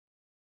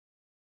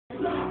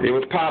It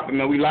was popping,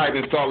 man. We live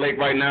in Salt Lake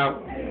right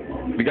now.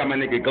 We got my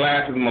nigga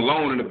Glasses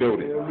Malone in the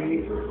building.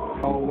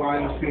 Oh,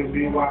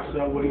 ymcmb, watch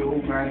up with it,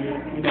 hoop, man.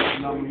 You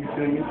know, you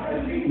feel me?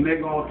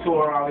 Nigga on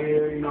tour out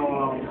here, you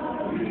know,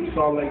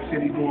 Salt Lake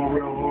City going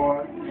real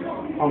hard.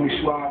 Homie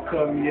Swav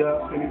cut me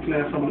up, and he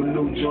playing some of the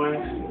new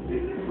joints.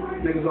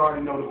 Niggas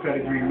already know the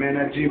pedigree, man.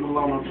 That G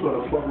Malone on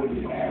Twitter, fuck with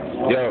me.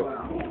 Yo,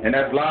 and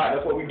that's live.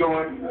 That's what we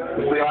doing.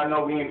 So y'all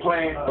know we ain't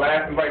playing.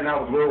 Glasses right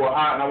now is real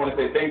hot, and I want to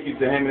say thank you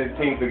to him and his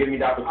team for giving me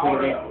the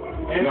opportunity.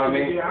 You know what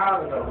I mean?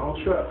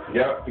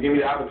 Yep, to give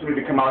me the opportunity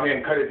to come out here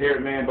and cut his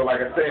hair, man. But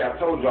like I say, I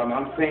told y'all,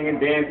 man, I'm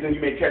singing, dancing.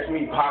 You may catch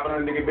me popping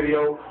on a nigga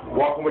video,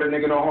 walking with a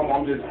nigga no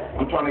homo. I'm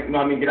trying to, you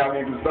know what I mean, get out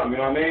here and do something.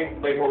 You know what I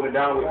mean? They hold it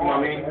down with, you know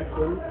what I mean?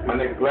 My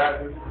nigga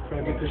Glasses.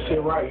 Trying to get this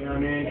shit right, you know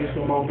what I mean? Get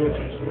some more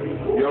business.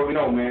 You already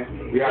know,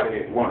 man. We out of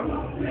here.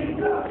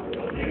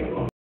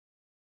 One.